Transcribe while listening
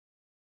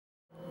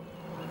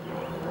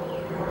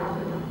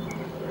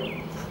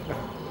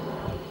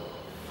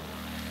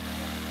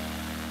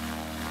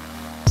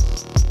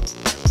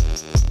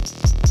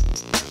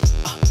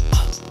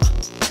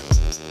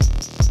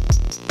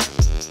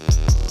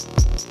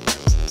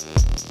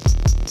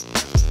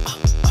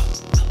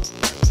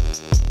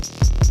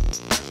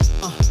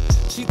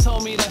She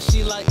told me that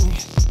she liked me.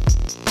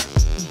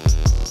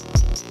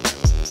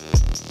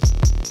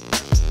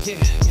 Yeah,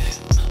 yeah.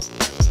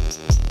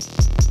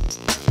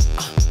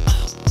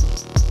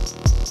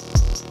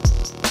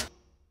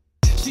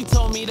 She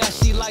told me that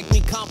she liked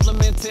me,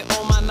 complimented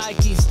on my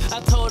Nikes.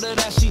 I told her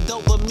that she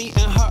dope, but me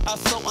and her are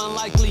so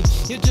unlikely.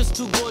 You're just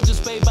too gorgeous,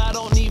 babe, I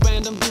don't need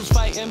random dudes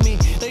fighting me.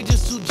 They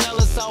just too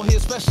jealous out here,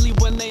 especially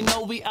when they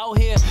know we out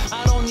here.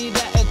 I don't need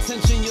that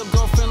attention, your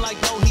girlfriend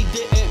like, no, he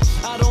didn't.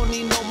 I don't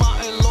need no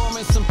Martin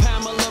Lawrence and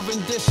Pamela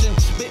rendition.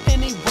 But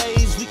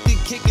anyways, we could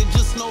kick it,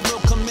 just no real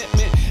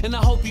commitment. And I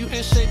hope you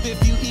in shape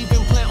if you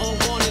even plan on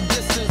going a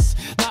distance.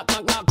 Knock,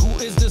 knock, knock, who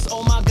is this?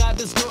 Oh my God,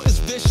 this girl is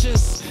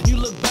vicious. You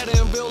look better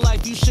in real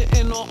life, you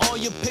shitting on all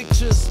your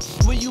pictures.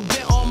 Where you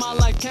been all my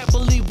life, can't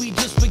believe we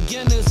just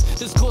beginners.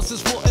 This course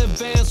is for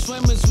advanced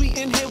swimmers, we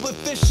in here with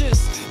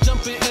fishes.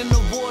 Jumping in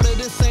the water,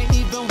 this ain't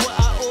even what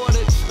I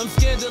ordered. I'm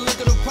scared to look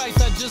at the price,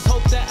 I just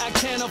hope that I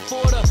can't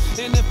afford her.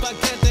 And if I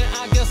can't, then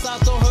I guess I'll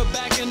throw her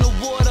back in the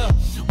water.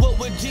 What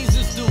would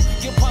Jesus do?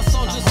 Get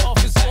Poisson just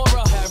off his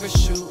aura.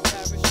 Parachute,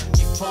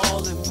 you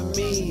falling for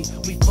me.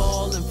 We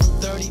falling from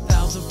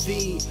 30,000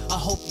 feet. I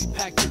hope you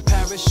pack your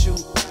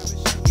parachute.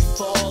 You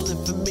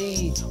falling for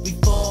me. We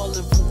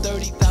falling from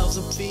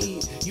 30,000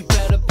 feet. You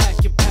better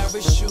pack your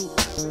parachute.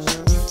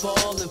 You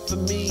falling for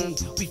me.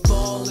 We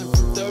falling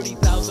from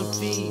 30,000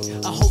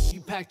 feet. I hope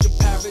you pack your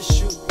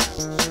parachute.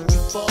 You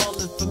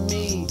falling for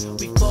me.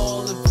 We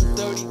falling from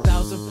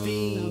 30,000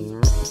 feet.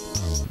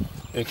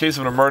 In case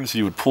of an emergency,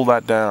 you would pull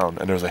that down,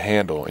 and there's a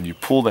handle, and you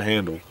pull the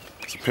handle.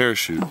 It's a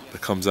parachute that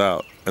comes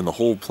out, and the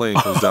whole plane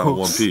comes down in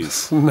one piece.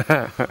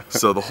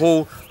 So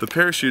the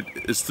parachute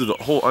is through the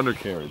whole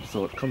undercarriage,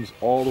 so it comes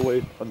all the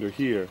way under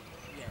here,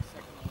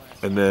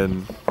 and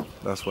then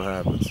that's what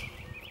happens.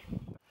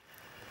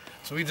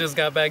 So we just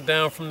got back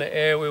down from the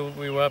air.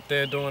 We were up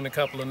there doing a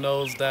couple of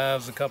nose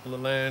dives, a couple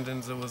of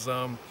landings. It was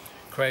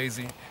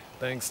crazy.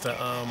 Thanks to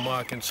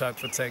Mark and Chuck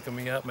for taking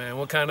me up, man.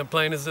 What kind of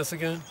plane is this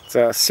again? It's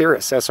a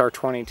Cirrus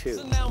SR-22.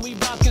 So now we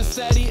rockin'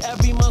 steady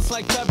every month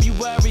like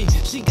February.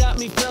 She got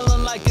me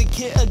feeling like a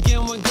kid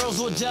again when girls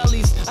were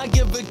jellies. I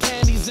give her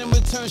candies in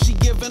return, she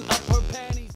giving up her panties.